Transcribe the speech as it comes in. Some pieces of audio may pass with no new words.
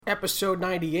episode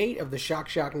 98 of the Shock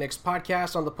Shock Knicks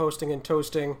podcast on the Posting and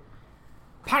Toasting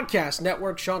podcast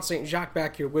network. Sean St. Jacques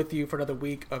back here with you for another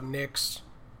week of Knicks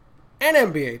and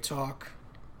NBA talk.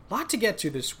 A lot to get to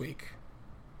this week.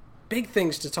 Big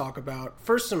things to talk about.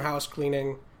 First, some house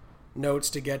cleaning notes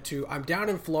to get to. I'm down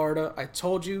in Florida. I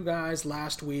told you guys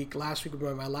last week was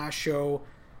my last show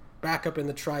back up in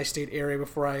the tri-state area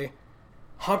before I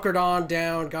hunkered on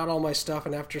down, got all my stuff,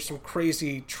 and after some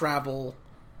crazy travel,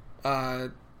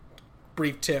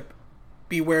 brief tip,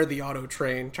 beware the auto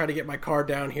train. Tried to get my car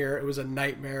down here. It was a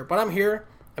nightmare. But I'm here.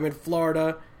 I'm in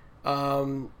Florida.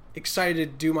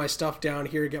 Excited to do my stuff down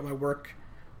here, get my work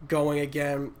going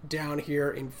again down here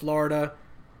in Florida.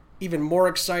 Even more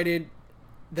excited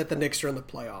that the Knicks are in the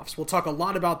playoffs. We'll talk a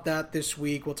lot about that this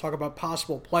week. We'll talk about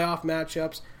possible playoff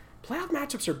matchups. Playoff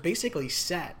matchups are basically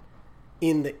set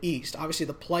in the East. Obviously,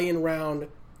 the play-in round,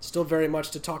 still very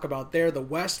much to talk about there. The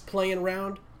West play-in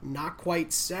round, not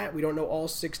quite set. We don't know all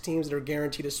 6 teams that are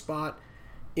guaranteed a spot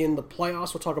in the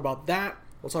playoffs. We'll talk about that.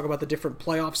 We'll talk about the different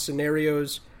playoff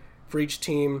scenarios for each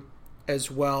team as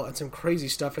well, and some crazy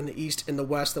stuff in the East and the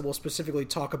West that we'll specifically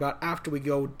talk about after we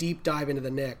go deep dive into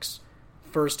the Knicks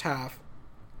first half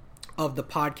of the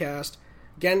podcast.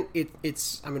 Again,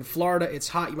 I'm in Florida. It's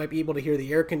hot. You might be able to hear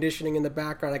the air conditioning in the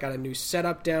background. I got a new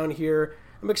setup down here.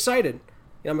 I'm excited.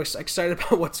 I'm excited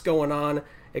about what's going on.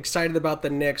 Excited about the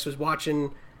Knicks. Was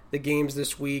watching the games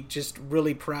this week. Just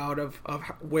really proud of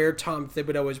where Tom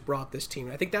Thibodeau has brought this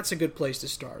team. I think that's a good place to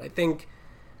start. I think,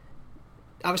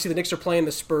 obviously, the Knicks are playing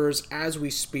the Spurs as we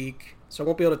speak, so I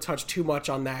won't be able to touch too much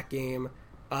on that game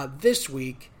this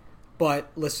week.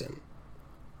 But listen,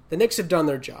 the Knicks have done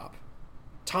their job.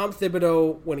 Tom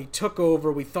Thibodeau, when he took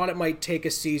over, we thought it might take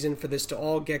a season for this to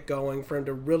all get going, for him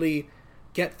to really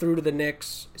get through to the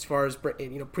Knicks as far as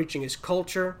preaching his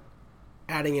culture,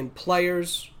 adding in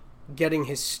players, getting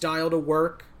his style to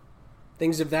work,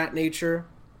 things of that nature.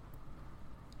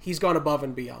 He's gone above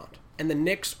and beyond. And the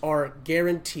Knicks are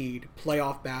guaranteed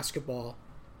playoff basketball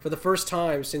for the first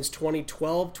time since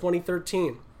 2012,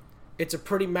 2013. It's a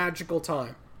pretty magical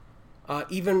time.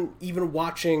 Even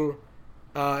watching,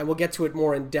 and we'll get to it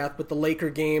more in depth, but the Laker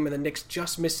game and the Knicks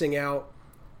just missing out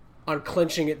on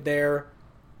clinching it there,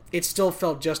 it still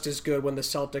felt just as good when the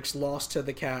Celtics lost to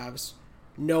the Cavs,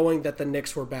 knowing that the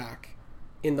Knicks were back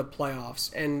in the playoffs.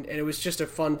 And it was just a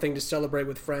fun thing to celebrate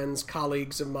with friends,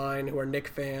 colleagues of mine who are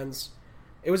Knicks fans.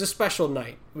 It was a special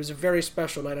night. It was a very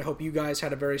special night. I hope you guys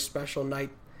had a very special night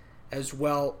as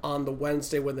well on the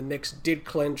Wednesday when the Knicks did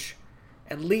clinch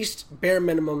at least bare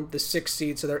minimum the 6th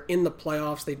seed, so they're in the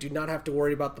playoffs. They do not have to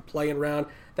worry about the play-in round.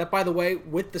 That, by the way,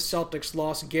 with the Celtics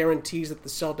loss, guarantees that the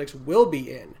Celtics will be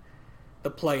in the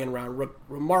play-in round.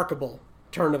 Remarkable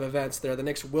turn of events there. The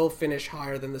Knicks will finish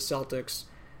higher than the Celtics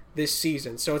this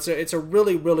season. So it's a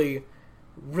really, really,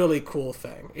 really cool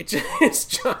thing. It's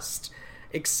just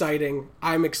exciting.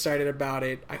 I'm excited about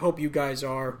it. I hope you guys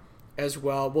are as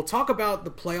well. We'll talk about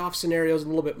the playoff scenarios a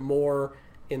little bit more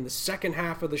in the second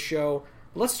half of the show.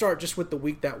 Let's start just with the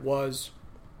week that was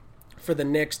for the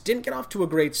Knicks. Didn't get off to a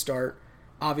great start.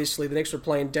 Obviously, the Knicks were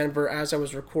playing Denver as I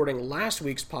was recording last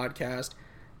week's podcast.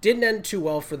 Didn't end too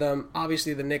well for them.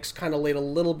 Obviously, the Knicks kind of laid a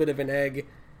little bit of an egg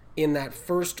in that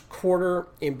first quarter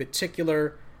in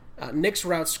particular. Knicks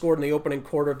were outscored in the opening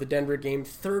quarter of the Denver game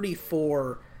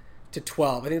 34-12.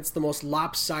 I think it's the most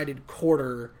lopsided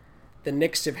quarter the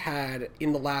Knicks have had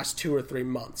in the last 2 or 3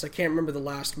 months. I can't remember the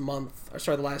last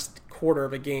quarter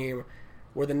of a game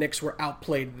where the Knicks were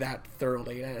outplayed that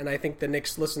thoroughly. And I think the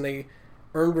Knicks, they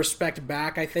earned respect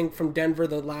back, I think, from Denver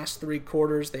the last 3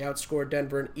 quarters. They outscored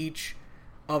Denver in each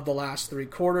of the last 3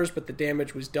 quarters, but the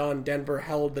damage was done. Denver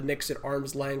held the Knicks at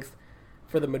arm's length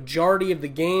for the majority of the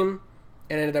game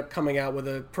and ended up coming out with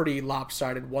a pretty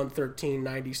lopsided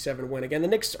 113-97 win. Again, the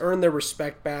Knicks earned their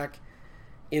respect back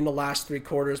in the last 3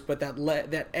 quarters, but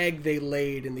that egg they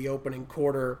laid in the opening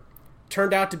quarter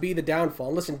turned out to be the downfall.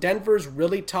 And listen, Denver's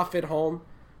really tough at home.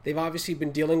 They've obviously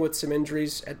been dealing with some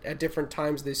injuries at different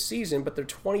times this season, but they're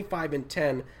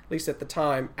 25-10, at least at the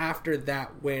time, after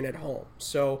that win at home.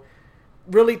 So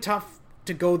really tough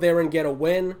to go there and get a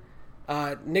win.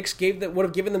 Knicks would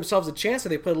have given themselves a chance if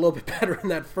they played a little bit better in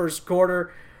that first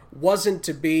quarter. Wasn't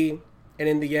to be, and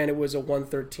in the end it was a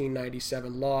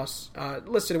 113-97 loss.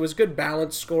 Listen, it was good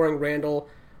balance scoring. Randall,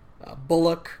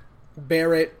 Bullock,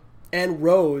 Barrett, and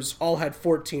Rose all had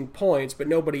 14 points, but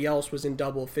nobody else was in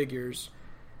double figures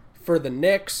for the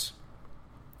Knicks.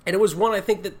 And it was one, I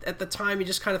think, that at the time you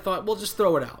just kind of thought, well, just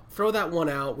throw it out. Throw that one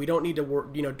out. We don't need to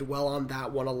dwell on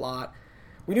that one a lot.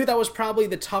 We knew that was probably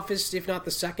the toughest, if not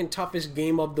the second toughest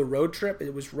game of the road trip.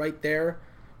 It was right there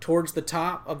towards the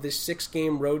top of this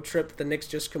 6-game road trip that the Knicks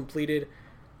just completed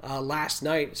last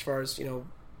night, as far as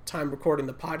time recording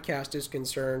the podcast is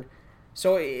concerned.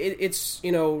 So it's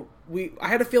I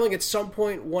had a feeling at some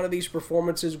point one of these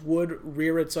performances would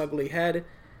rear its ugly head.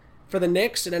 For the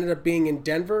Knicks, it ended up being in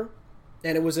Denver,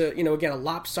 and it was a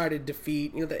lopsided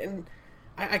defeat. And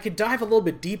I could dive a little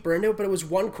bit deeper into it, but it was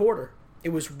one quarter. It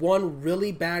was one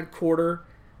really bad quarter.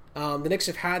 The Knicks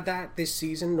have had that this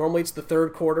season. Normally it's the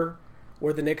third quarter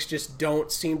where the Knicks just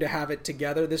don't seem to have it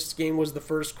together. This game was the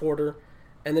first quarter.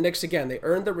 And the Knicks, again, they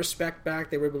earned their respect back.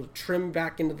 They were able to trim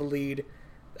back into the lead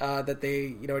that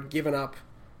they had given up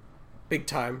big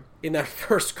time in that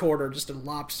first quarter, just a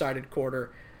lopsided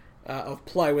quarter of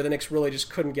play where the Knicks really just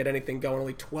couldn't get anything going.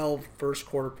 Only 12 first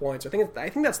quarter points. I think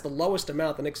that's the lowest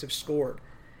amount the Knicks have scored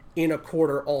in a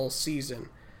quarter all season.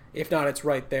 If not, it's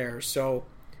right there. So,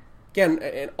 again,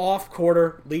 an off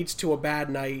quarter leads to a bad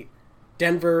night.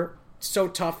 Denver, so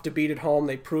tough to beat at home.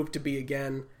 They proved to be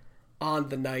again on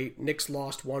the night. Knicks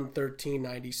lost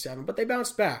 113-97, but they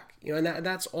bounced back. And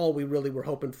that's all we really were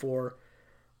hoping for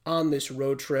on this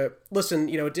road trip. Listen,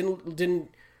 it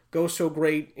didn't go so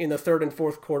great in the third and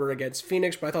fourth quarter against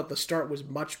Phoenix, but I thought the start was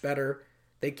much better.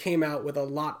 They came out with a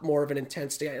lot more of an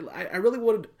intensity. I really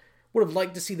would have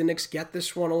liked to see the Knicks get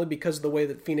this one, only because of the way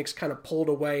that Phoenix kind of pulled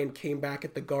away and came back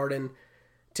at the Garden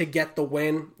to get the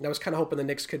win. And I was kind of hoping the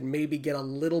Knicks could maybe get a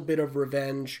little bit of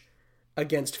revenge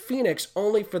against Phoenix,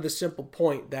 only for the simple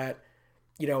point that,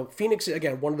 Phoenix,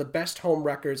 again, one of the best home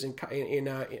records in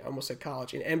almost at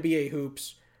college, in NBA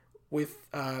hoops, with,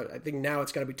 I think now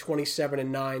it's got to be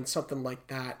 27-9, something like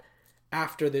that,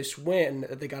 after this win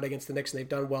that they got against the Knicks, and they've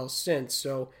done well since.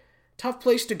 So, tough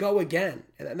place to go again,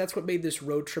 and that's what made this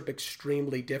road trip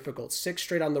extremely difficult. 6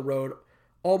 straight on the road,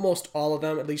 almost all of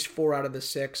them, at least 4 out of the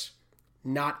 6,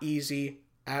 not easy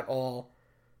at all.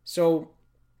 So,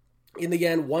 in the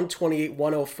end,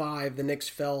 128-105, the Knicks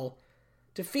fell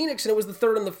to Phoenix, and it was the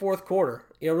third and the fourth quarter.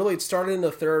 Really, it started in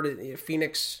the third.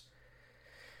 Phoenix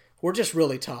were just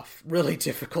really tough, really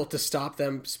difficult to stop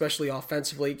them, especially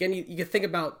offensively. Again, you can think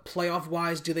about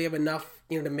playoff-wise, do they have enough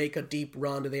to make a deep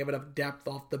run? Do they have enough depth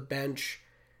off the bench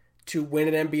to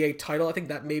win an NBA title? I think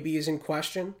that maybe is in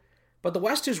question. But the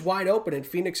West is wide open, and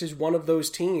Phoenix is one of those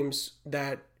teams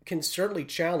that can certainly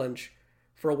challenge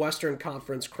for a Western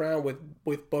Conference crown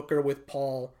with Booker, with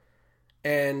Paul,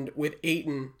 and with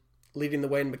Ayton leading the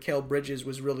way, and Mikal Bridges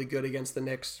was really good against the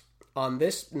Knicks on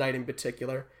this night in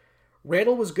particular.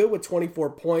 Randle was good with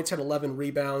 24 points, had 11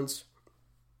 rebounds,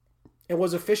 and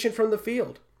was efficient from the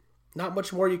field. Not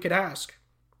much more you could ask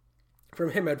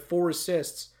from him. Had 4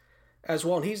 assists as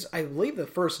well. And he's, I believe, the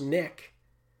first Knick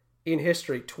in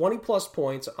history. 20-plus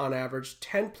points on average,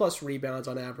 10-plus rebounds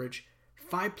on average,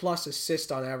 5-plus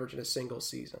assists on average in a single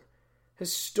season.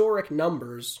 Historic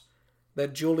numbers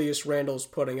that Julius Randle's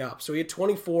putting up. So he had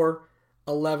 24,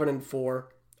 11, and 4.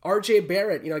 RJ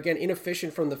Barrett, again,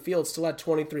 inefficient from the field, still had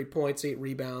 23 points, 8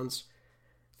 rebounds,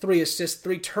 3 assists,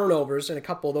 3 turnovers, and a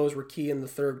couple of those were key in the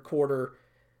third quarter.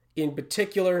 In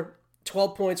particular,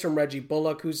 12 points from Reggie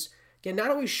Bullock, who's, again,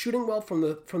 not always shooting well from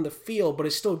the field, but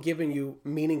is still giving you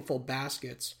meaningful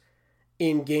baskets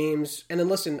in games. And then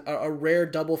listen, a rare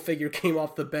double figure came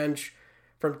off the bench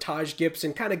from Taj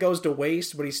Gibson. Kind of goes to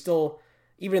waste, but he's still,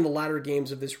 even in the latter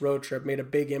games of this road trip, made a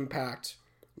big impact.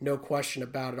 No question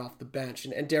about it off the bench.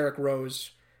 And Derrick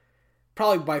Rose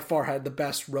probably by far had the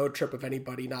best road trip of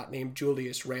anybody not named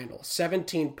Julius Randle.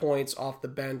 17 points off the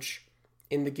bench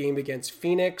in the game against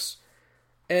Phoenix.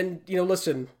 And,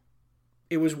 listen,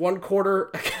 it was one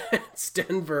quarter against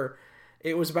Denver.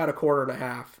 It was about a quarter and a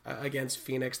half against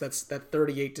Phoenix. That's that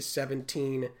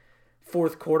 38-17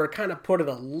 fourth quarter. Kind of put it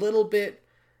a little bit.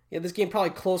 This game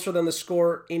probably closer than the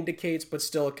score indicates, but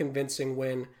still a convincing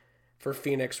win for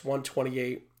Phoenix,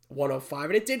 128-105.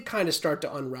 And it did kind of start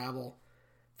to unravel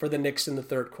for the Knicks in the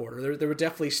third quarter. There were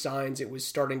definitely signs it was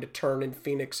starting to turn in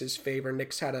Phoenix's favor.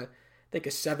 Knicks had a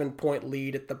 7-point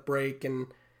lead at the break, and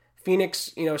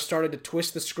Phoenix, started to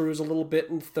twist the screws a little bit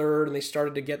in third, and they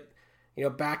started to get,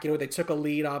 back. They took a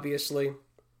lead, obviously,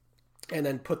 and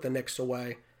then put the Knicks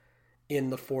away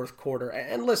in the fourth quarter.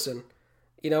 And listen,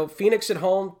 Phoenix at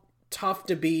home, tough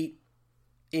to beat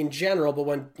in general, but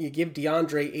when you give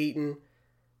DeAndre Ayton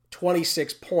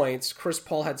 26 points, Chris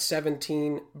Paul had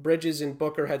 17, Bridges and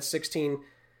Booker had 16,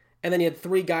 and then you had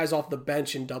 3 guys off the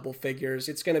bench in double figures.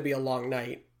 It's going to be a long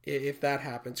night if that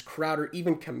happens. Crowder,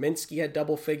 even Kaminsky had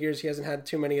double figures. He hasn't had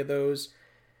too many of those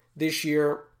this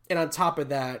year. And on top of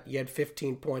that, you had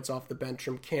 15 points off the bench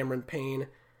from Cameron Payne.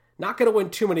 Not going to win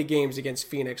too many games against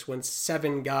Phoenix when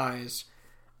 7 guys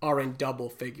are in double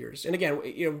figures. And again,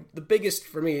 the biggest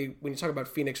for me, when you talk about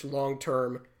Phoenix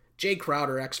long-term, Jay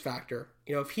Crowder, X Factor.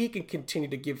 If he can continue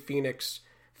to give Phoenix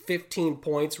 15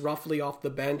 points roughly off the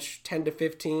bench, 10 to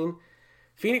 15,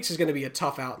 Phoenix is going to be a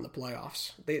tough out in the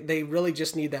playoffs. They really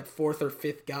just need that fourth or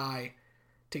fifth guy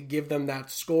to give them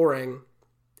that scoring,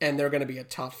 and they're going to be a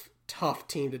tough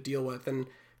team to deal with. And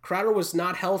Crowder was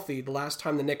not healthy the last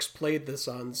time the Knicks played the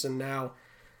Suns, and now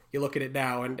you look at it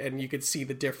now, and you can see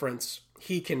the difference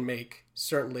he can make,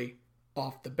 certainly,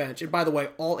 off the bench. And by the way,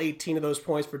 all 18 of those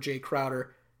points for Jay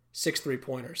Crowder, 6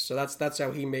 3-pointers. So that's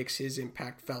how he makes his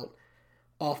impact felt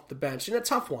off the bench. And a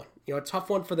tough one. A tough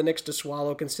one for the Knicks to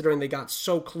swallow, considering they got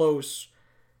so close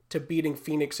to beating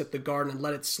Phoenix at the Garden and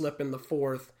let it slip in the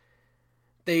fourth.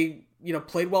 They,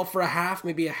 played well for a half,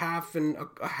 maybe a half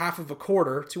of a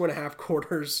quarter, 2.5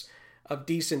 quarters of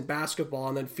decent basketball,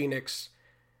 and then Phoenix,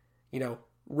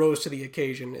 rose to the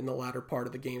occasion in the latter part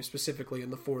of the game, specifically in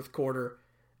the fourth quarter,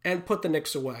 and put the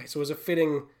Knicks away. So it was a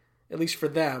fitting, at least for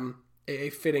them, a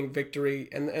fitting victory.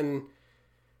 And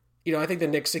I think the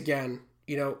Knicks, again,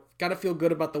 got to feel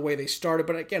good about the way they started.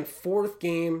 But again, fourth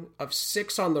game of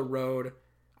 6 on the road.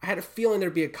 I had a feeling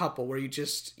there'd be a couple where you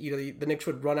just, the Knicks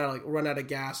would run out of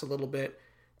gas a little bit.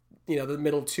 The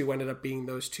middle two ended up being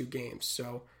those 2 games.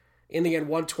 So in the end,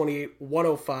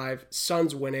 128-105,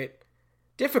 Suns win it.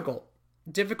 Difficult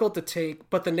to take,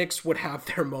 but the Knicks would have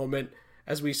their moment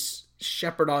as we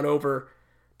shepherd on over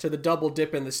to the double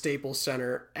dip in the Staples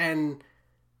Center. And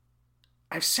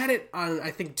I've said it on,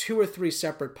 I think, 2 or 3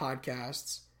 separate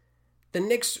podcasts. The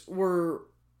Knicks were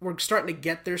starting to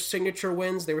get their signature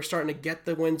wins. They were starting to get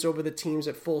the wins over the teams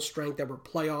at full strength that were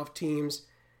playoff teams.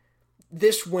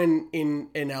 This win in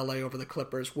LA over the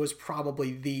Clippers was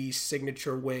probably the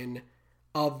signature win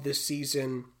of the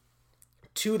season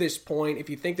to this point. If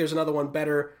you think there's another one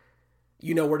better,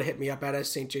 you know where to hit me up at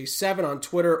SSJ7 on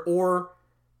Twitter or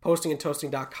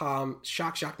postingandtoasting.com,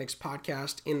 Shock Knicks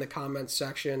podcast in the comments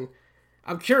section.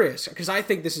 I'm curious because I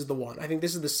think this is the one. I think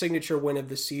this is the signature win of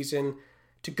the season.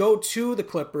 To go to the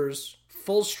Clippers,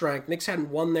 full strength. Knicks hadn't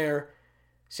won there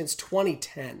since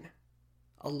 2010.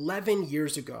 11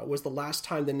 years ago was the last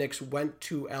time the Knicks went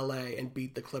to LA and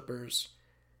beat the Clippers.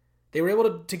 They were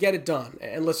able to get it done.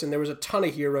 And listen, there was a ton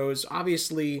of heroes.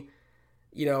 Obviously,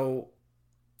 the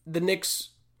Knicks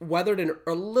weathered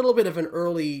a little bit of an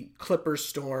early Clippers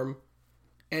storm.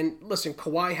 And listen,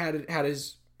 Kawhi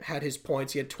had his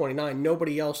points. He had 29.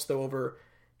 Nobody else, though, over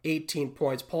 18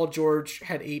 points. Paul George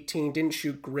had 18, didn't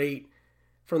shoot great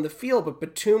from the field, but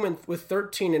Batum with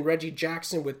 13 and Reggie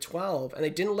Jackson with 12. And they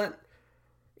didn't let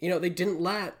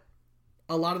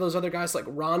a lot of those other guys like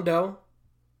Rondo,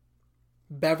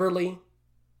 Beverly,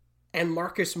 and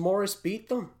Marcus Morris beat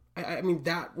them. I mean,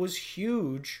 that was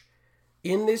huge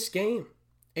in this game.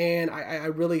 And I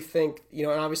really think, and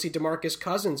obviously DeMarcus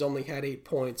Cousins only had 8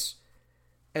 points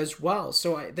as well.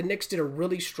 So the Knicks did a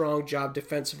really strong job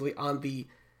defensively on the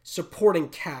supporting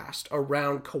cast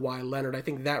around Kawhi Leonard. I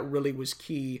think that really was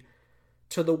key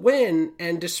to the win.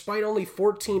 And despite only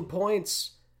 14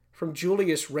 points from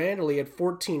Julius Randle, he had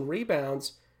 14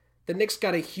 rebounds. The Knicks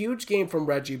got a huge game from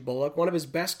Reggie Bullock, one of his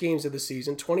best games of the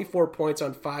season, 24 points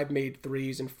on 5 made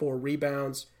threes and 4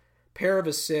 rebounds, pair of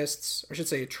assists, or I should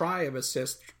say a try of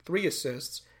assists, 3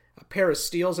 assists, a pair of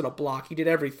steals and a block. He did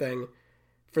everything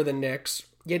for the Knicks.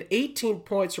 He had 18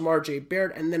 points from RJ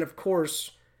Barrett, and then, of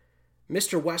course,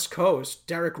 Mr. West Coast,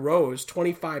 Derrick Rose,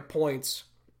 25 points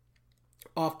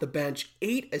off the bench,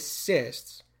 8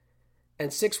 assists,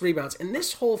 and 6 rebounds. And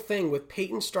this whole thing with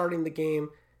Peyton starting the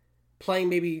game, playing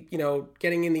maybe,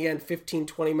 getting in the end 15,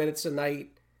 20 minutes a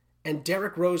night, and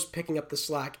Derrick Rose picking up the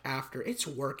slack after, it's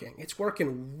working. It's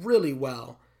working really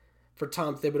well for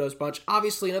Tom Thibodeau's bunch.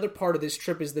 Obviously, another part of this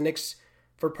trip is the Knicks,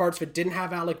 for parts of it, didn't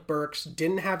have Alec Burks,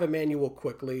 didn't have Emmanuel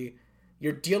Quickley.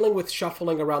 You're dealing with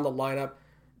shuffling around the lineup.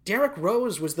 Derrick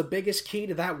Rose was the biggest key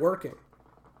to that working.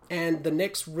 And the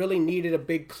Knicks really needed a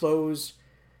big close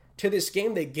to this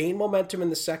game. They gained momentum in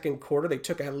the second quarter. They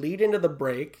took a lead into the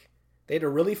break. They had to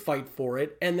really fight for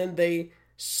it. And then they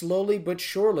slowly but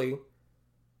surely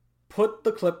put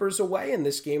the Clippers away in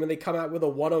this game. And they come out with a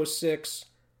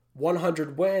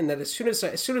 106-100 win that as soon as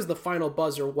the final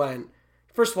buzzer went,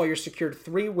 first of all, you're secured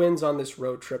 3 wins on this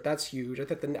road trip. That's huge. I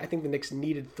think the Knicks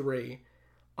needed 3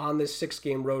 on this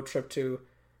 6-game road trip to,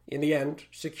 in the end,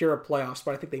 secure a playoff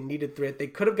spot. I think they needed 3. They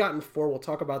could have gotten 4. We'll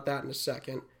talk about that in a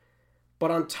second.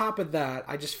 But on top of that,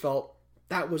 I just felt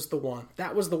that was the one.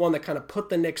 That was the one that kind of put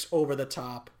the Knicks over the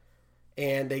top.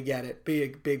 And they get it.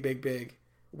 Big, big, big, big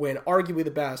win. Arguably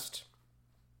the best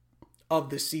of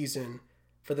the season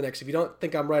for the Knicks. If you don't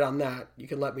think I'm right on that, you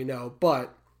can let me know.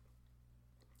 But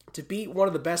to beat one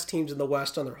of the best teams in the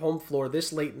West on their home floor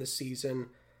this late in the season,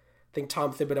 I think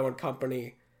Tom Thibodeau and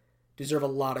company deserve a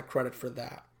lot of credit for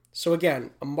that. So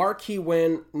again, a marquee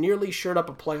win, nearly shored up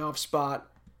a playoff spot.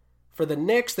 For the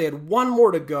Knicks, they had one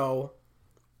more to go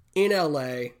in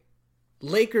LA.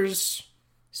 Lakers,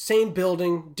 same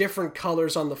building, different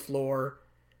colors on the floor.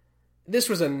 This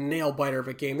was a nail-biter of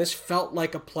a game. This felt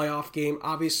like a playoff game.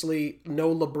 Obviously,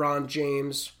 no LeBron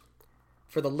James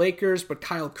for the Lakers, but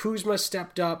Kyle Kuzma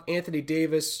stepped up. Anthony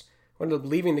Davis ended up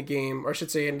leaving the game, or I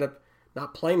should say ended up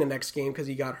not playing the next game because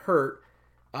he got hurt.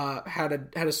 Had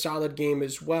a solid game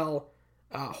as well.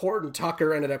 Horton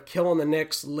Tucker ended up killing the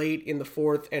Knicks late in the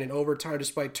fourth and in overtime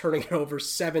despite turning it over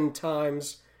 7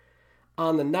 times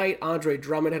on the night. Andre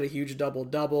Drummond had a huge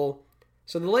double-double.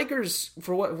 So the Lakers,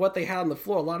 for what they had on the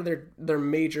floor, a lot of their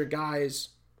major guys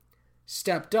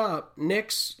stepped up.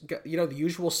 Knicks, the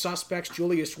usual suspects.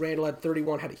 Julius Randle had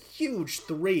 31, had a huge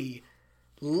 3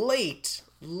 late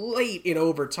in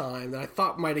overtime that I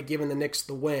thought might have given the Knicks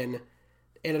the win.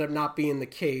 Ended up not being the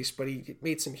case, but he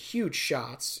made some huge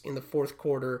shots in the fourth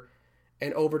quarter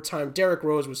and overtime. Derrick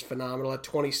Rose was phenomenal at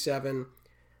 27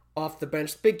 off the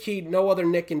bench. Big key, no other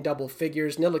Knick in double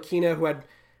figures. Ntilikina, who had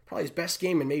probably his best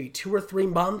game in maybe 2 or 3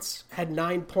 months, had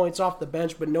 9 points off the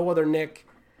bench, but no other Knick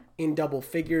in double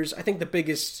figures. I think the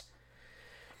biggest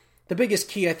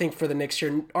key, I think, for the Knicks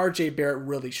here, RJ Barrett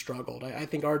really struggled. I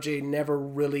think RJ never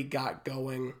really got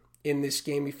going in this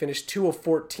game. He finished 2 of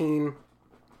 14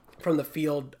 from the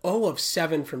field, 0 of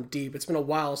 7 from deep. It's been a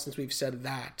while since we've said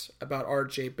that about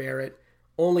RJ Barrett.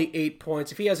 Only 8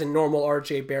 points. If he has a normal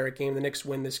RJ Barrett game, the Knicks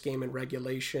win this game in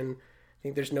regulation. I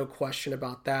think there's no question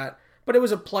about that. But it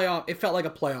was a playoff. It felt like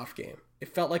a playoff game. It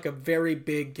felt like a very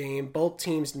big game. Both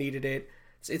teams needed it.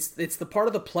 It's the part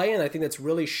of the play-in I think that's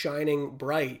really shining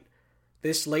bright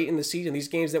this late in the season. These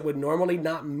games that would normally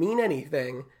not mean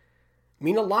anything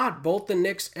mean a lot. Both the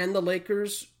Knicks and the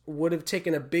Lakers would have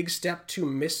taken a big step to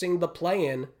missing the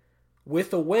play-in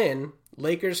with a win.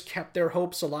 Lakers kept their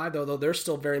hopes alive, though they're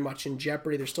still very much in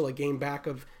jeopardy. They're still a game back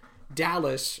of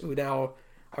Dallas, who now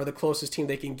are the closest team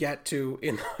they can get to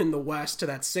in the West to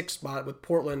that 6th spot, with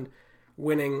Portland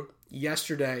winning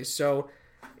yesterday. So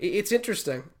it's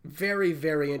interesting. Very,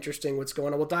 very interesting what's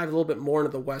going on. We'll dive a little bit more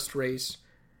into the West race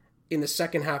in the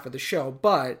second half of the show.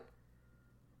 But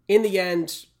in the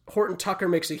end, Horton Tucker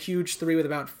makes a huge 3 with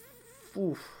about,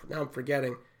 now I'm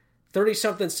forgetting,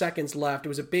 30-something seconds left. It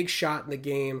was a big shot in the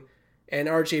game. And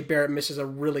RJ Barrett misses a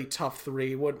really tough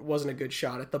 3. Wasn't a good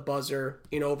shot at the buzzer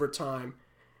in overtime.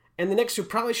 And the Knicks, who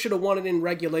probably should have won it in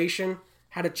regulation,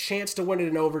 had a chance to win it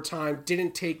in overtime,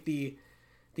 didn't take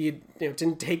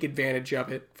didn't take advantage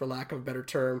of it, for lack of a better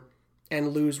term, and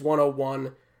lose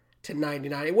 101-99.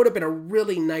 It would have been a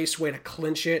really nice way to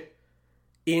clinch it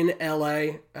in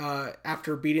LA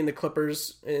after beating the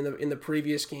Clippers in the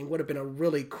previous game. Would have been a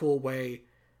really cool way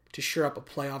to shore up a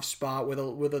playoff spot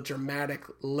with a dramatic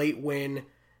late win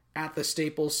at the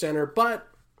Staples Center. But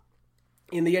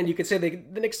in the end, you could say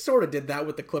the Knicks sort of did that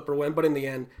with the Clipper win, but in the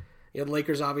end, the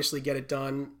Lakers obviously get it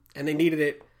done, and they needed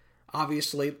it,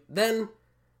 obviously. Then,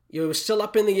 it was still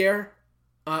up in the air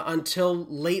until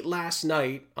late last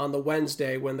night on the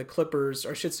Wednesday when the Clippers,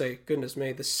 or I should say, goodness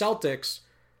me, the Celtics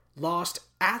lost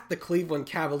at the Cleveland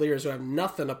Cavaliers, who have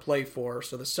nothing to play for.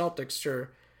 So the Celtics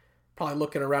are probably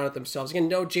looking around at themselves. Again,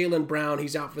 no Jaylen Brown,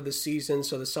 he's out for the season,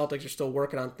 so the Celtics are still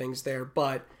working on things there,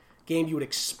 but game you would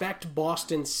expect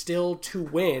Boston still to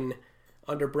win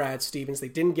under Brad Stevens. They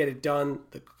didn't get it done.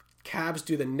 The Cavs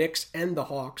do the Knicks and the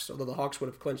Hawks, although the Hawks would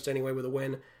have clinched anyway with a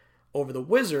win over the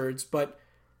Wizards. But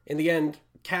in the end,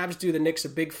 Cavs do the Knicks a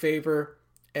big favor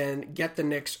and get the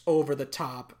Knicks over the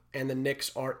top, and the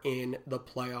Knicks are in the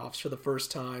playoffs for the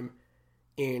first time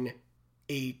in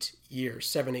 8 years,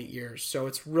 7-8 years. So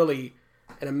it's really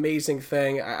an amazing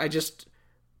thing. I just,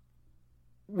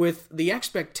 with the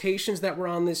expectations that were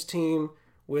on this team,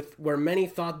 with where many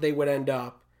thought they would end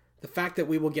up, the fact that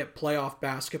we will get playoff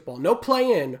basketball, no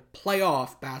play-in,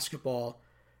 playoff basketball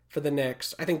for the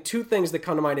Knicks, I think 2 things that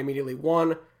come to mind immediately.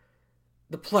 One,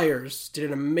 the players did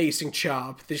an amazing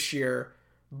job this year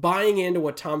buying into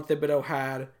what Tom Thibodeau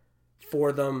had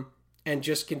for them and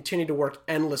just continue to work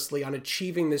endlessly on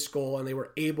achieving this goal, and they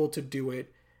were able to do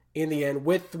it in the end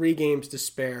with 3 games to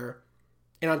spare.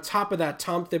 And on top of that,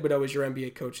 Tom Thibodeau is your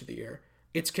NBA Coach of the Year.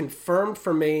 It's confirmed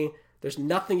for me. There's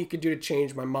nothing you can do to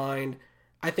change my mind.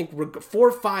 I think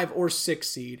 4, 5, or 6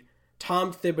 seed,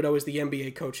 Tom Thibodeau is the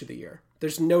NBA Coach of the Year.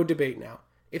 There's no debate now.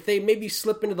 If they maybe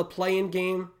slip into the play-in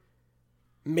game,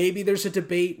 maybe there's a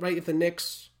debate, right? If the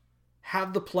Knicks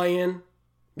have the play-in,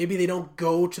 maybe they don't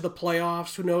go to the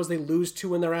playoffs. Who knows? They lose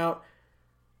 2 and they're out.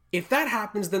 If that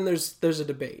happens, then there's a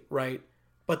debate, right?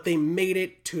 But they made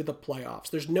it to the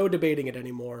playoffs. There's no debating it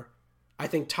anymore. I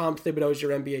think Tom Thibodeau is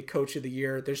your NBA Coach of the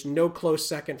Year. There's no close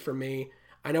second for me.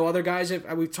 I know other guys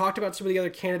we've talked about some of the other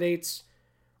candidates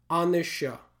on this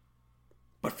show.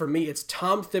 But for me, it's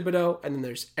Tom Thibodeau, and then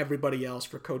there's everybody else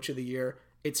for Coach of the Year.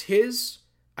 It's his.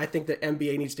 I think the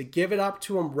NBA needs to give it up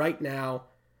to him right now.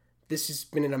 This has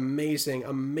been an amazing,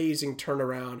 amazing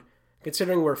turnaround,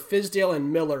 considering where Fizdale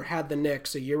and Miller had the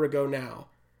Knicks a year ago now,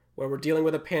 where we're dealing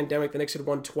with a pandemic. The Knicks had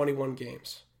won 21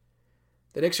 games.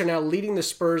 The Knicks are now leading the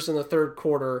Spurs in the third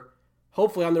quarter,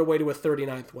 hopefully on their way to a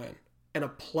 39th win, and a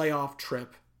playoff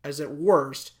trip, as at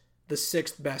worst, the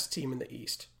 6th best team in the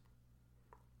East.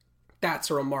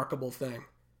 That's a remarkable thing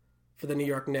for the New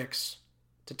York Knicks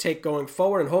to take going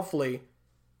forward and hopefully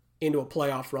into a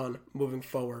playoff run moving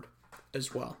forward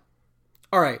as well.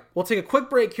 All right, we'll take a quick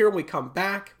break here when we come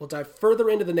back. We'll dive further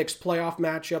into the Knicks playoff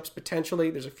matchups, potentially.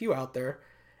 There's a few out there.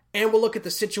 And we'll look at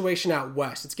the situation out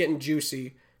west. It's getting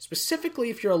juicy, specifically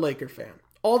if you're a Laker fan.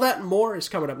 All that and more is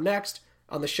coming up next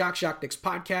on the Shock Shock Knicks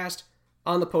podcast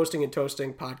on the Posting and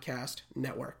Toasting Podcast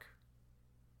Network.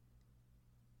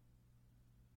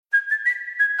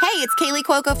 Hey, it's Kaylee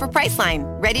Cuoco for Priceline.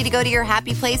 Ready to go to your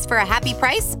happy place for a happy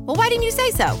price? Well, why didn't you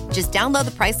say so? Just download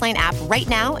the Priceline app right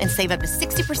now and save up to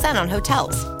 60% on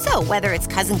hotels. So whether it's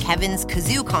Cousin Kevin's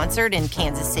Kazoo Concert in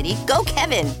Kansas City, go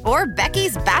Kevin, or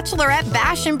Becky's Bachelorette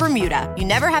Bash in Bermuda, you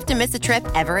never have to miss a trip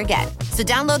ever again. So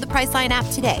download the Priceline app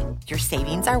today. Your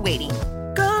savings are waiting.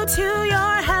 Go to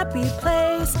your happy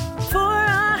place for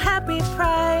a happy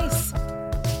price.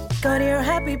 Go to your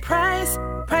happy price,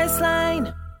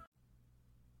 Priceline.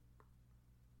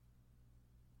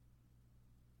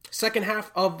 Second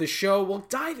half of the show, we'll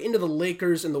dive into the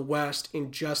Lakers in the West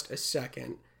in just a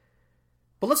second.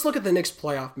 But let's look at the Knicks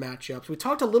playoff matchups. We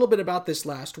talked a little bit about this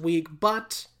last week,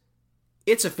 but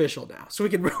it's official now. So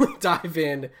we can really dive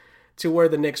in to where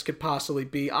the Knicks could possibly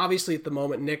be. Obviously, at the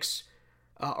moment, Knicks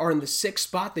are in the 6th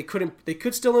spot. They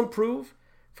could still improve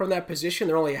from that position.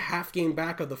 They're only a half game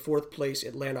back of the 4th place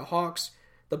Atlanta Hawks.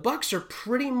 The Bucks are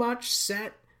pretty much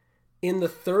set in the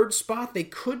 3rd spot. They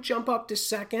could jump up to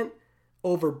 2nd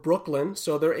over Brooklyn.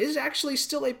 So there is actually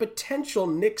still a potential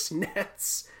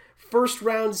Knicks-Nets first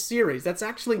round series. That's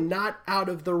actually not out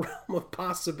of the realm of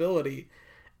possibility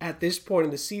at this point in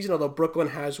the season, although Brooklyn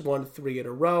has won 3 in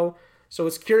a row. So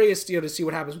it's curious to see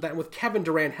what happens with that. And with Kevin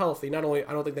Durant healthy, not only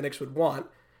I don't think the Knicks would want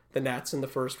the Nets in the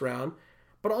first round,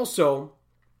 but also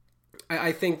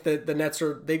I think that the Nets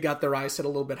they got their eyes set a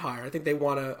little bit higher. I think they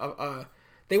want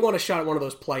a shot at one of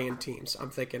those play-in teams.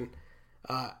 I'm thinking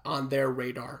on their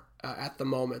radar at the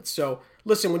moment. So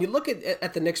listen, when you look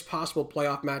at the Knicks' possible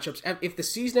playoff matchups, if the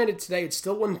season ended today, it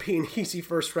still wouldn't be an easy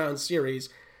first round series.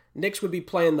 Knicks would be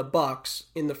playing the Bucks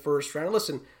in the first round.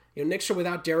 Listen, Knicks are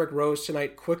without Derrick Rose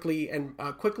tonight. Quickly,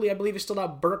 I believe, is still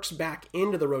out Burks back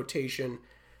into the rotation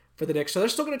for the Knicks. So they're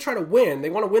still going to try to win. They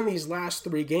want to win these last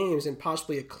 3 games and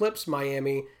possibly eclipse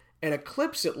Miami and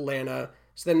eclipse Atlanta.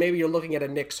 So then maybe you're looking at a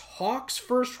Knicks-Hawks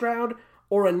first round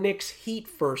or a Knicks-Heat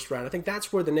first round. I think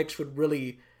that's where the Knicks would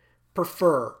really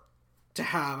prefer to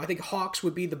have. I think Hawks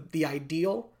would be the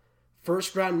ideal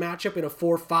first round matchup in a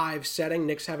 4-5 setting.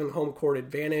 Knicks having home court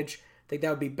advantage. I think that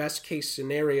would be best case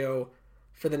scenario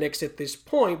for the Knicks at this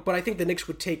point. But I think the Knicks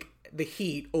would take the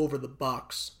Heat over the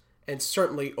Bucks and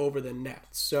certainly over the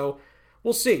Nets. So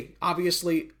we'll see.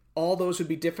 Obviously, all those would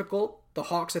be difficult. The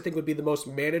Hawks, I think, would be the most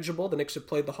manageable. The Knicks have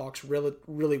played the Hawks really,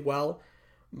 really well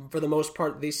for the most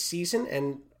part this season,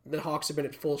 and the Hawks have been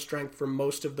at full strength for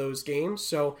most of those games.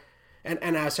 So and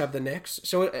as have the Knicks.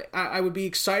 So I would be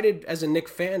excited as a Knicks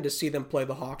fan to see them play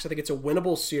the Hawks. I think it's a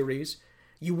winnable series.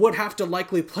 You would have to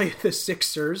likely play the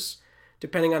Sixers,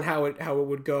 depending on how it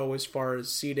would go as far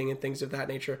as seeding and things of that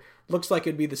nature. Looks like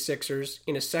it'd be the Sixers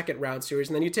in a second round series,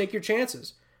 and then you take your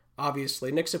chances.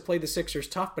 Obviously, Knicks have played the Sixers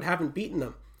tough, but haven't beaten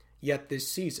them yet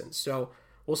this season. So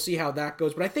we'll see how that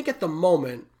goes. But I think at the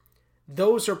moment,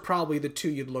 those are probably the 2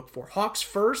 you'd look for. Hawks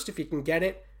first, if you can get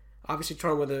it. Obviously,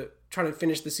 trying to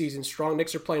finish the season strong.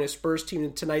 Knicks are playing a Spurs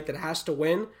team tonight that has to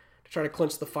win to try to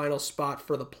clinch the final spot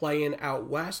for the play-in out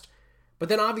west. But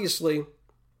then obviously,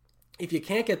 if you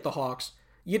can't get the Hawks,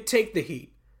 you'd take the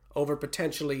Heat over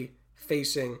potentially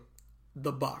facing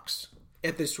the Bucks.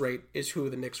 At this rate is who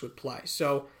the Knicks would play.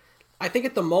 So I think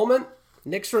at the moment,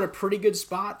 Knicks are in a pretty good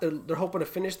spot. They're hoping to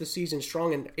finish the season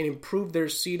strong and improve their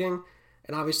seeding.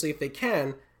 And obviously, if they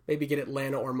can, maybe get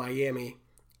Atlanta or Miami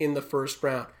in the first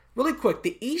round. Really quick,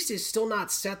 the East is still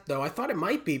not set, though. I thought it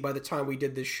might be by the time we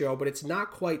did this show, but it's not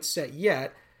quite set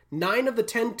yet. 9 of the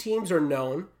 10 teams are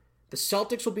known. The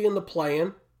Celtics will be in the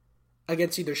play-in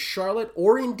against either Charlotte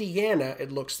or Indiana,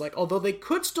 it looks like. Although they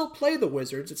could still play the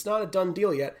Wizards. It's not a done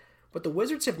deal yet. But the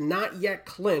Wizards have not yet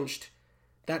clinched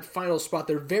that final spot.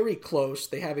 They're very close.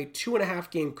 They have a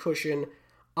 2.5 game cushion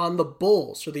on the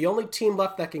Bulls. So the only team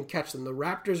left that can catch them. The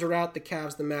Raptors are out, the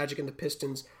Cavs, the Magic, and the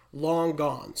Pistons long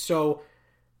gone. So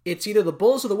it's either the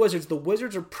Bulls or the Wizards. The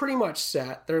Wizards are pretty much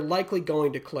set. They're likely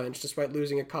going to clinch, despite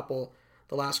losing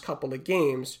the last couple of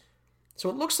games. So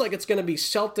it looks like it's going to be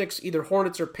Celtics, either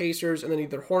Hornets or Pacers, and then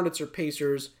either Hornets or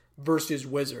Pacers versus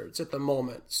Wizards at the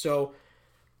moment. So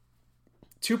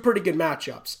two pretty good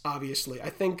matchups, obviously.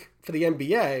 I think for the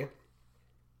NBA,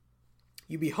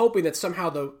 you'd be hoping that somehow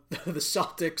the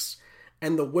Celtics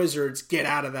and the Wizards get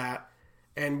out of that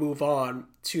and move on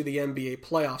to the NBA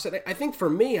playoffs. And I think for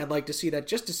me, I'd like to see that,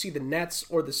 just to see the Nets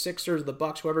or the Sixers, the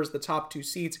Bucks, whoever's the top two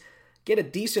seeds, get a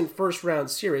decent first-round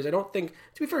series. I don't think,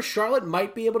 to be fair, Charlotte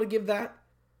might be able to give that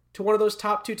to one of those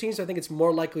top two teams. I think it's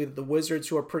more likely that the Wizards,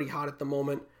 who are pretty hot at the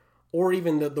moment, or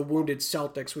even the wounded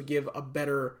Celtics would give a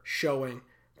better showing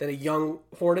than a young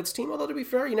Hornets team. Although, to be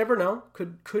fair, you never know.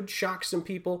 Could shock some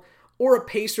people. Or a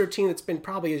Pacer team that's been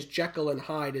probably as Jekyll and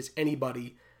Hyde as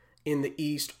anybody in the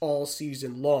East all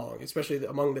season long, especially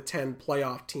among the 10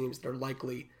 playoff teams that are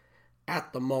likely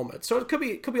at the moment. So it could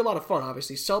be a lot of fun,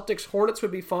 obviously. Celtics, Hornets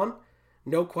would be fun.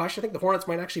 No question. I think the Hornets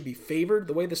might actually be favored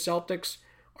the way the Celtics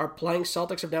are playing.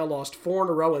 Celtics have now lost 4 in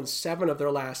a row and 7 of their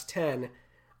last 10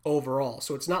 overall.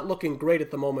 So it's not looking great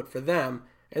at the moment for them.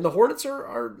 And the Hornets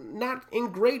are not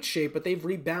in great shape, but they've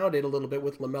rebounded a little bit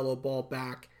with LaMelo Ball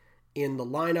back in the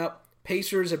lineup.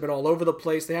 Pacers have been all over the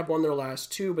place. They have won their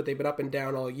last 2, but they've been up and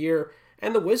down all year.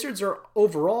 And the Wizards are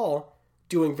overall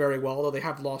doing very well, although they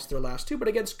have lost their last 2, but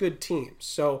against good teams.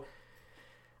 So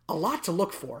a lot to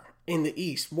look for in the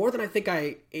East, more than I think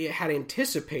I had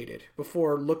anticipated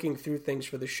before looking through things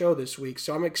for the show this week.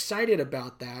 So I'm excited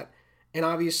about that. And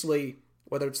obviously,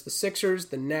 whether it's the Sixers,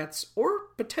 the Nets, or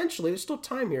potentially, there's still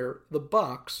time here, the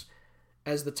Bucks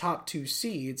as the top 2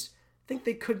 seeds, I think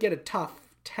they could get a tough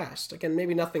test. Again,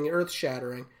 maybe nothing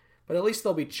earth-shattering, but at least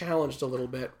they'll be challenged a little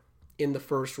bit in the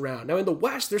first round. Now, in the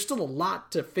West, there's still a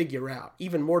lot to figure out,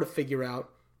 even more to figure out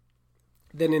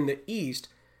than in the East.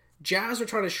 Jazz are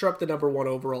trying to shore up the number 1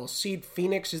 overall seed.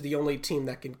 Phoenix is the only team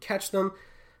that can catch them.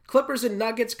 Clippers and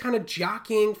Nuggets kind of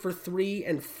jockeying for 3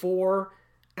 and 4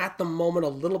 at the moment a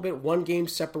little bit. 1 game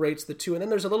separates the two, and then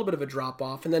there's a little bit of a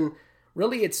drop-off. And then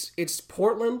really it's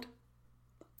Portland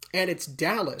and it's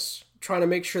Dallas trying to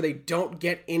make sure they don't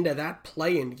get into that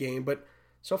play-in game. But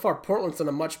so far, Portland's done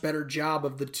a much better job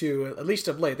of the two, at least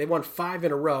of late. They won 5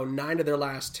 in a row, 9 of their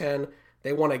last 10.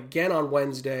 They won again on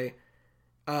Wednesday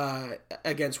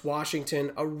against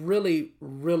Washington. A really,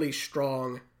 really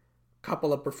strong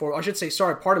couple of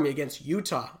against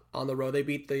Utah on the road. They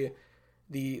beat the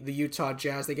Utah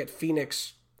Jazz. They get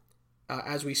Phoenix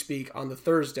as we speak on the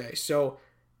Thursday. So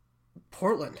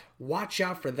Portland, watch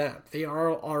out for them. They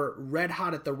are red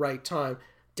hot at the right time.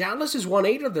 Dallas has won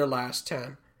 8 of their last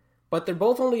 10, but they're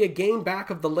both only a game back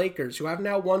of the Lakers, who have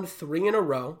now won 3 in a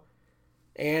row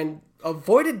and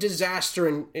avoided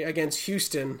disaster against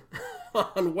Houston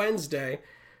on Wednesday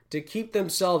to keep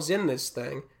themselves in this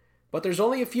thing. But there's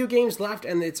only a few games left,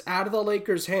 and it's out of the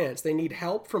Lakers' hands. They need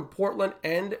help from Portland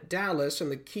and Dallas,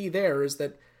 and the key there is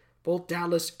that both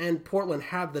Dallas and Portland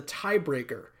have the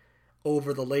tiebreaker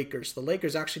over the Lakers. The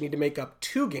Lakers actually need to make up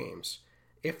 2 games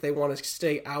if they want to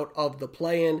stay out of the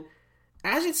play-in.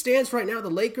 As it stands right now, the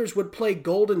Lakers would play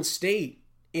Golden State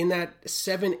in that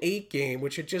 7-8 game,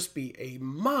 which would just be a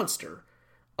monster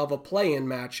of a play-in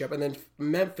matchup. And then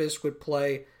Memphis would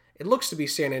play, it looks to be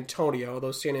San Antonio,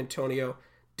 although San Antonio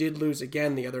did lose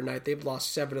again the other night. They've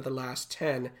lost 7 of the last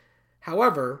 10.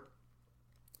 However,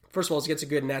 first of all, it's against a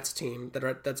good Nets team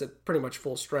that's at pretty much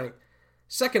full strength.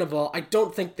 Second of all, I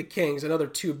don't think the Kings, another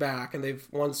 2 back, and they've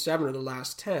won 7 of the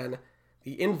last 10,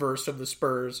 the inverse of the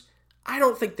Spurs, I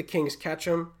don't think the Kings catch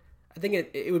them. I think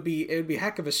it would be a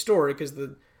heck of a story, because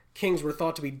the Kings were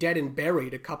thought to be dead and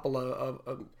buried a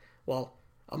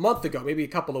month ago, maybe a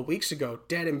couple of weeks ago,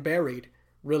 dead and buried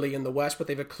really in the West, but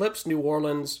they've eclipsed New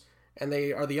Orleans, and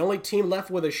they are the only team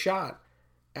left with a shot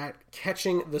at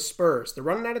catching the Spurs. They're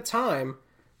running out of time,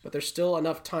 but there's still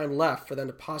enough time left for them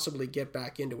to possibly get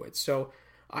back into it.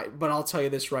 But I'll tell you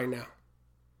this right now.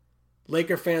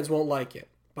 Laker fans won't like it,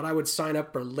 but I would sign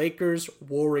up for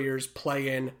Lakers-Warriors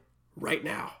play-in right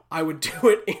now. I would do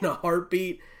it in a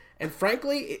heartbeat. And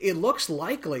frankly, it looks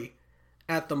likely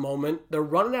at the moment. They're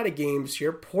running out of games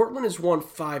here. Portland has won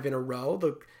 5 in a row.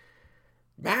 The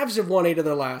Mavs have won 8 of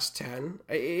their last 10.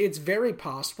 It's very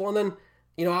possible. And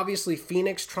then, obviously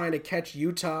Phoenix trying to catch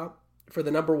Utah for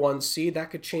the number 1 seed.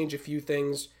 That could change a few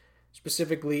things,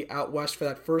 specifically out west for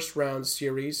that first round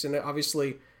series. And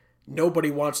obviously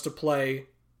nobody wants to play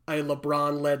a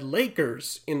LeBron-led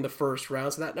Lakers in the first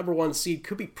round. So that number 1 seed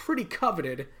could be pretty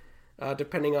coveted,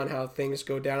 depending on how things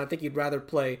go down. I think you'd rather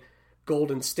play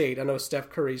Golden State. I know Steph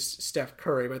Curry's Steph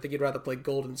Curry, but I think you'd rather play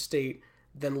Golden State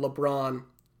than LeBron,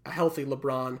 a healthy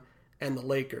LeBron, and the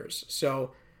Lakers.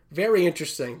 So very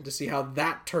interesting to see how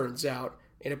that turns out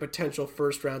in a potential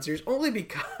first-round series, only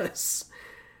because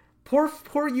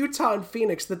poor Utah and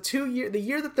Phoenix, the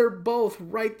year that they're both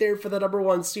right there for the number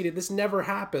one seed, if this never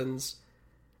happens,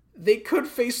 they could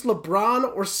face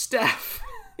LeBron or Steph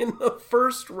in the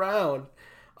first round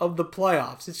of the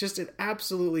playoffs. It's just an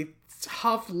absolutely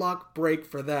tough luck break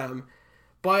for them.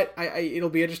 But it'll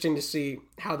be interesting to see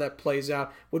how that plays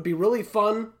out. Would be really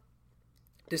fun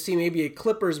to see maybe a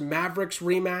Clippers-Mavericks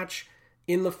rematch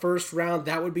in the first round.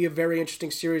 That would be a very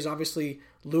interesting series. Obviously,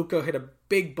 Luka hit a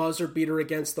big buzzer beater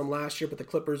against them last year, but the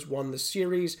Clippers won the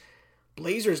series.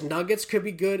 Blazers-Nuggets could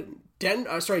be good.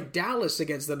 Dallas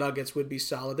against the Nuggets would be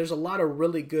solid. There's a lot of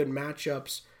really good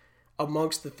matchups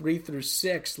amongst the 3 through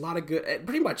 6. A lot of good,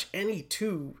 pretty much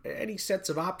any sets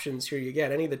of options here you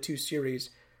get. Any of the two series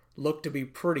look to be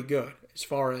pretty good as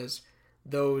far as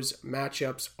those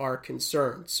matchups are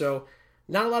concerned. So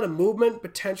not a lot of movement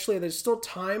potentially. There's still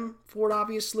time for it,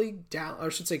 obviously.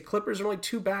 Clippers are only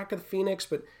 2 back of Phoenix,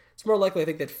 but it's more likely, I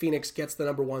think, that Phoenix gets the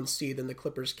number 1 seed than the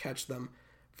Clippers catch them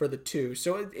for the 2.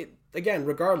 So, again,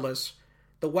 regardless,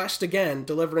 the West, again,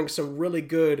 delivering some really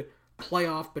good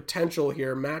playoff potential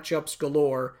here. Matchups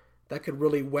galore that could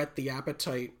really whet the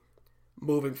appetite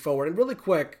moving forward. And really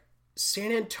quick,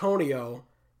 San Antonio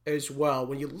as well.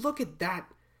 When you look at that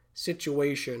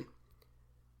situation,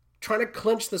 trying to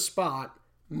clinch the spot,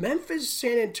 Memphis,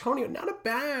 San Antonio, not a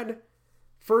bad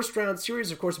first round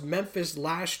series. Of course, Memphis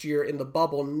last year in the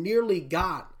bubble nearly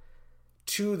got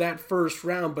to that first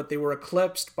round, but they were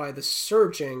eclipsed by the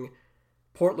surging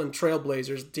Portland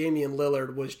Trailblazers. Damian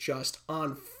Lillard was just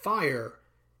on fire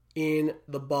in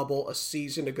the bubble a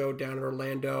season ago down in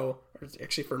Orlando.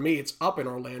 Actually, for me, it's up in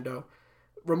Orlando.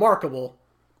 Remarkable.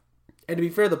 And to be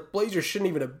fair, the Blazers shouldn't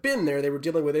even have been there. They were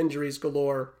dealing with injuries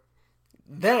galore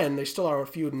then. They still are a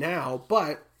few now,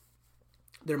 but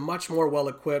they're much more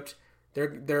well-equipped.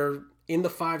 They're in the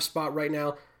 5 spot right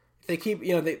now. If they keep,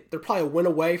 they're probably a win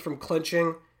away from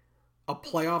clinching a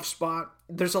playoff spot.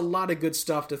 There's a lot of good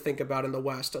stuff to think about in the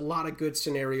West. A lot of good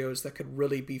scenarios that could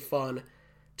really be fun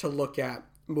to look at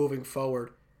moving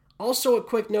forward. Also, a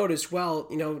quick note as well,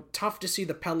 tough to see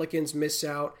the Pelicans miss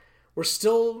out. We're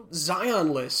still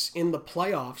Zion-less in the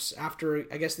playoffs after,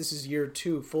 I guess this is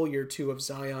full year 2 of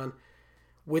Zion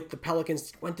with the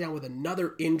Pelicans. Went down with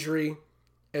another injury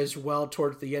as well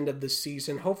towards the end of the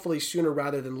season. Hopefully sooner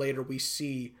rather than later we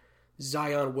see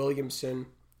Zion Williamson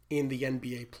in the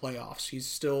NBA playoffs. He's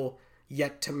still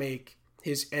yet to make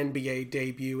his NBA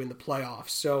debut in the playoffs.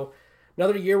 So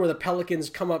another year where the Pelicans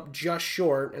come up just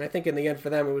short, and I think in the end for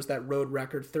them it was that road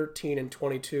record,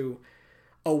 13-22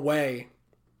 away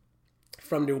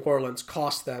from New Orleans,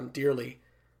 cost them dearly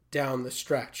down the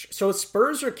stretch. So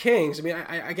Spurs or Kings,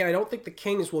 I don't think the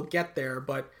Kings will get there,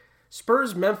 but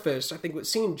Spurs-Memphis, I think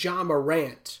seeing Ja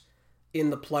Morant in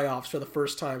the playoffs for the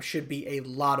first time should be a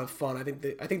lot of fun. I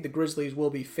think the Grizzlies will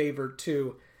be favored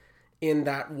too in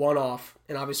that one-off,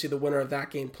 and obviously the winner of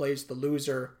that game plays the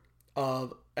loser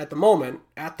of, at the moment,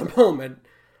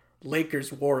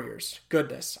 Lakers-Warriors.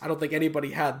 Goodness, I don't think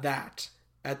anybody had that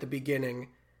at the beginning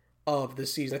of the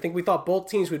season. I think we thought both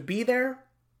teams would be there,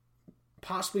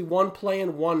 possibly one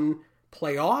play-in, one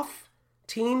playoff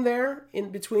team there in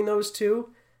between those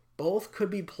two. Both could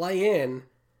be play-in,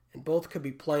 and both could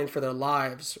be playing for their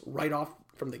lives right off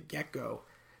from the get-go.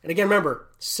 And again, remember,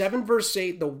 7 versus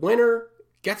 8, the winner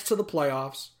gets to the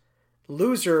playoffs,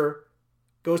 loser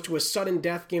goes to a sudden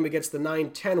death game against the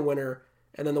 9-10 winner,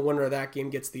 and then the winner of that game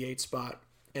gets the 8 spot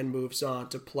and moves on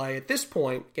to play. At this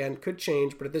point, again, could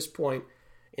change, but at this point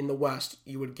in the West,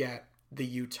 you would get the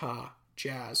Utah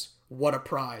Jazz. What a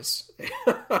prize.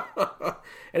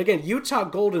 And again, Utah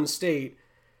Golden State,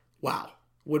 wow,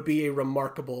 would be a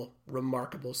remarkable,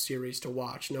 remarkable series to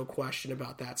watch. No question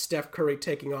about that. Steph Curry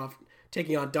taking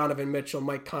on Donovan Mitchell,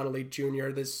 Mike Conley Jr.,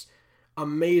 this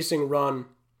amazing run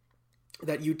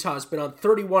that Utah's been on.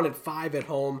 31-5 at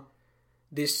home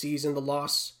this season. The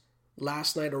loss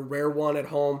last night, a rare one at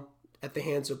home at the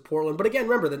hands of Portland. But again,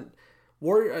 remember,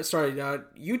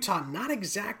 Utah not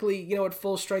exactly, at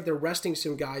full strength. They're resting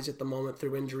some guys at the moment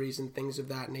through injuries and things of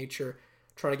that nature,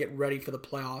 trying to get ready for the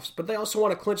playoffs. But they also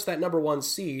want to clinch that number 1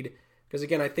 seed, because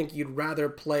again, I think you'd rather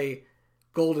play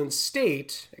Golden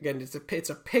State. Again, it's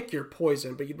a pick your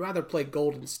poison, but you'd rather play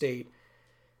Golden State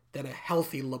than a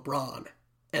healthy LeBron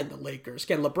and the Lakers.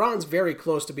 Again, LeBron's very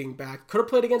close to being back. Could have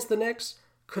played against the Knicks,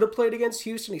 could have played against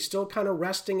Houston. He's still kind of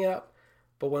resting up.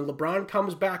 But when LeBron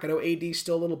comes back, I know AD's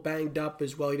still a little banged up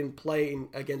as well. He didn't play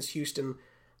against Houston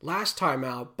last time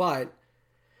out, but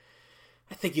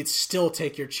I think you'd still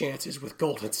take your chances with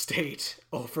Golden State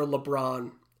over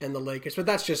LeBron and the Lakers, but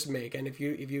that's just me. And if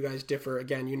you guys differ,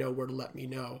 again, you know where to let me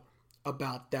know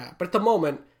about that. But at the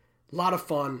moment, a lot of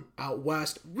fun out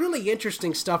west. Really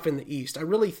interesting stuff in the East. I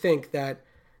really think that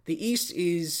the East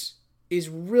is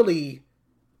really,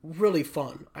 really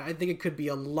fun. I think it could be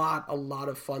a lot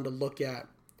of fun to look at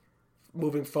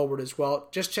moving forward as well.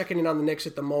 Just checking in on the Knicks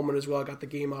at the moment as well. I got the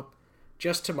game up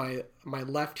just to my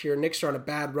left here. Knicks are on a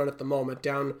bad run at the moment,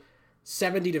 down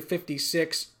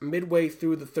 70-56 midway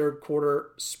through the third quarter.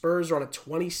 Spurs are on a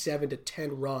 27-10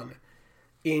 run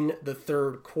in the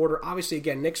third quarter. Obviously,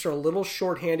 again, Knicks are a little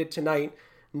shorthanded tonight.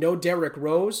 No Derrick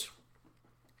Rose,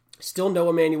 still no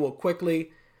Emmanuel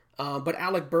Quickley, but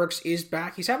Alec Burks is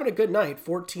back. He's having a good night,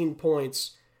 14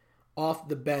 points off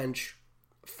the bench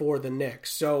for the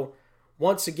Knicks. So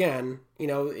once again,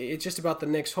 it's just about the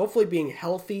Knicks hopefully being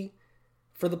healthy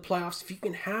for the playoffs. If you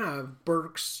can have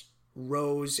Burks,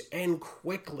 Rose, and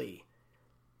Quickley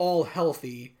all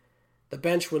healthy, the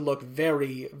bench would look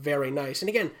very, very nice. And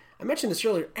again, I mentioned this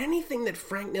earlier, anything that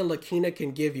Frank Ntilikina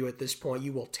can give you at this point,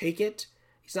 you will take it.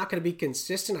 He's not going to be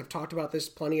consistent. I've talked about this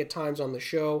plenty of times on the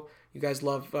show. You guys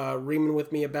love reaming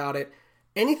with me about it.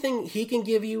 Anything he can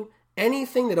give you,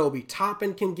 anything that Obi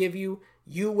Toppin can give you,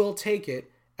 you will take it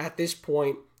at this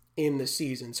point in the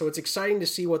season. So it's exciting to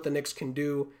see what the Knicks can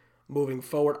do moving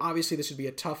forward. Obviously, this would be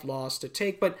a tough loss to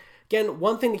take, but again,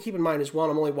 one thing to keep in mind is, one,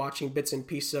 I'm only watching bits and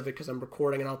pieces of it because I'm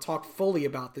recording, and I'll talk fully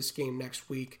about this game next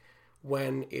week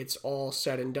when it's all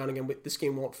said and done. Again, this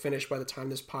game won't finish by the time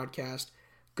this podcast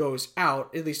goes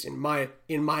out, at least in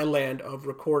my land of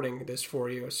recording this for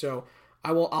you. So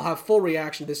I'll have full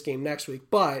reaction to this game next week,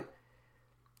 but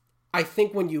I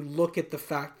think when you look at the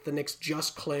fact that the Knicks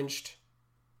just clinched,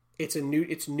 it's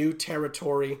new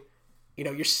territory.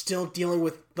 You're still dealing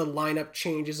with the lineup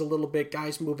changes a little bit,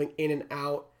 guys moving in and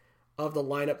out of the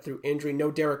lineup through injury. No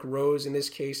Derrick Rose in this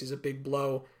case is a big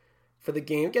blow for the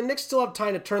game. Again, Knicks still have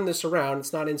time to turn this around.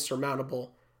 It's not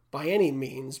insurmountable by any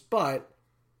means, but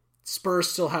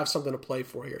Spurs still have something to play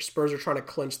for here. Spurs are trying to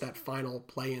clinch that final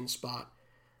play-in spot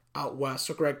out west.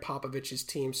 So Greg Popovich's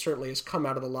team certainly has come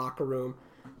out of the locker room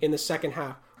in the second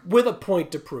half with a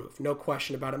point to prove. No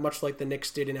question about it, much like the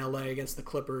Knicks did in LA against the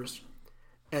Clippers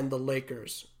and the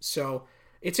Lakers. So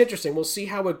it's interesting. We'll see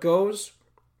how it goes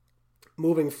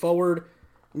moving forward.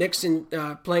 Knicks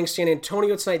playing San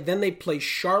Antonio tonight. Then they play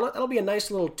Charlotte. That'll be a nice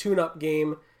little tune-up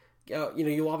game.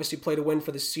 You'll obviously play to win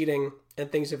for the seeding and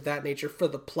things of that nature. For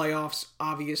the playoffs,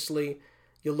 obviously,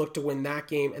 you'll look to win that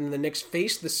game. And then the Knicks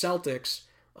face the Celtics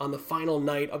on the final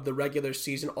night of the regular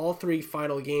season. All three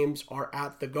final games are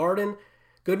at the Garden.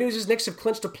 Good news is Knicks have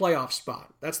clinched a playoff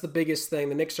spot. That's the biggest thing.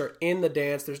 The Knicks are in the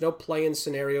dance. There's no play-in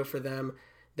scenario for them.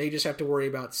 They just have to worry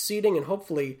about seeding, and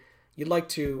hopefully you'd like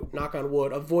to, knock on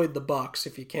wood, avoid the Bucks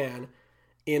if you can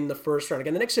in the first round.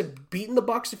 Again, the Knicks have beaten the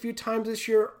Bucks a few times this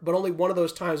year, but only one of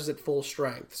those times is at full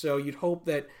strength. So you'd hope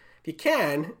that if you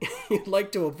can, you'd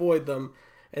like to avoid them,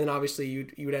 and then obviously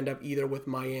you would end up either with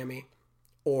Miami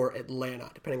or Atlanta,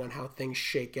 depending on how things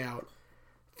shake out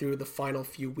through the final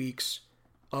few weeks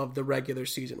of the regular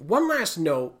season. One last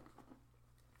note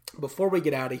before we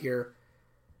get out of here.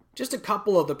 Just a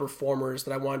couple of the performers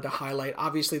that I wanted to highlight.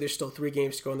 Obviously, there's still 3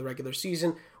 games to go in the regular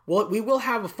season. Well, we will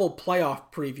have a full playoff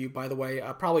preview, by the way.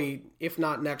 Probably, if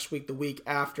not next week, the week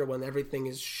after, when everything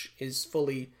is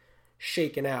fully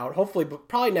shaken out. Hopefully, but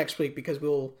probably next week, because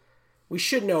we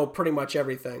should know pretty much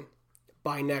everything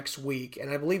by next week. And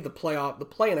I believe the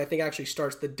play-in, I think, actually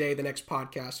starts the day the next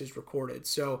podcast is recorded.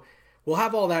 So we'll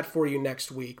have all that for you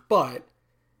next week. But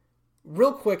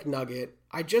real quick nugget.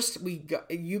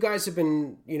 You guys have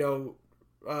been,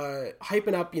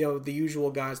 hyping up, the usual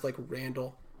guys like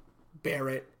Randall,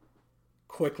 Barrett,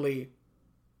 Quickley,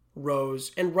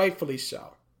 Rose, and rightfully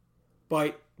so.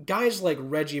 But guys like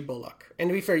Reggie Bullock, and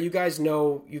to be fair, you guys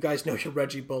know your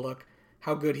Reggie Bullock,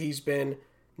 how good he's been.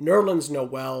 Nerlens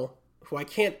Noel, who I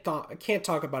can't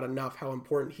talk about enough how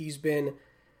important he's been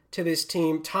to this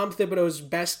team. Tom Thibodeau's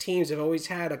best teams have always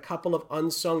had a couple of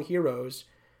unsung heroes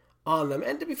on them.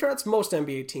 And to be fair, that's most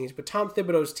NBA teams, but Tom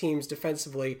Thibodeau's teams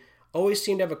defensively always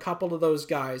seem to have a couple of those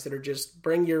guys that are just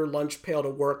bring your lunch pail to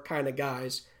work kind of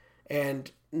guys.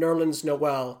 And Nerlens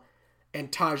Noel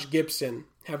and Taj Gibson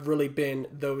have really been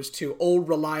those two. Old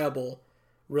reliable,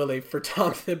 really, for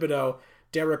Tom Thibodeau.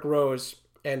 Derrick Rose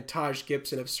and Taj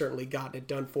Gibson have certainly gotten it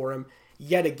done for him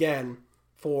yet again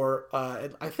for,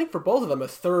 I think for both of them, a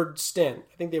third stint.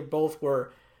 I think they both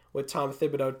were with Tom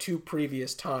Thibodeau 2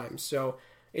 previous times. So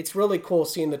it's really cool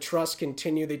seeing the trust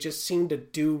continue. They just seem to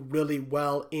do really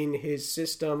well in his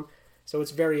system. So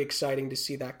it's very exciting to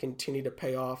see that continue to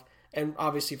pay off. and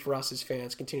obviously for us as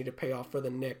fans, continue to pay off for the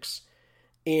Knicks.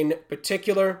 In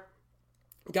particular,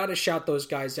 got to shout those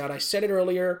guys out. I said it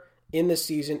earlier in the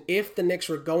season, if the Knicks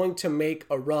were going to make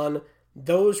a run,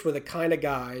 those were the kind of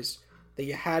guys that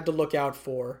you had to look out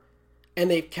for, and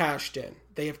they've cashed in.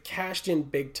 They have cashed in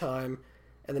big time,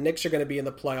 and the Knicks are going to be in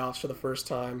the playoffs for the first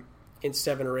time in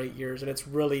 7 or 8 years, and it's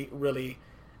really, really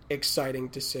exciting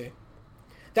to see.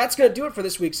 That's going to do it for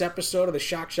this week's episode of the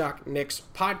Shock Shock Knicks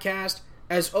podcast.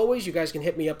 As always, you guys can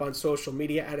hit me up on social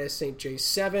media at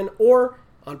SSJ7 or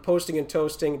on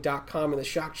postingandtoasting.com in the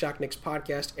Shock Shock Knicks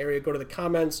podcast area. Go to the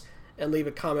comments and leave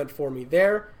a comment for me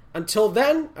there. Until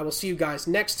then, I will see you guys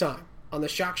next time on the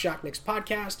Shock Shock Knicks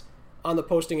podcast on the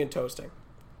Posting and Toasting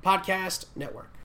Podcast Network.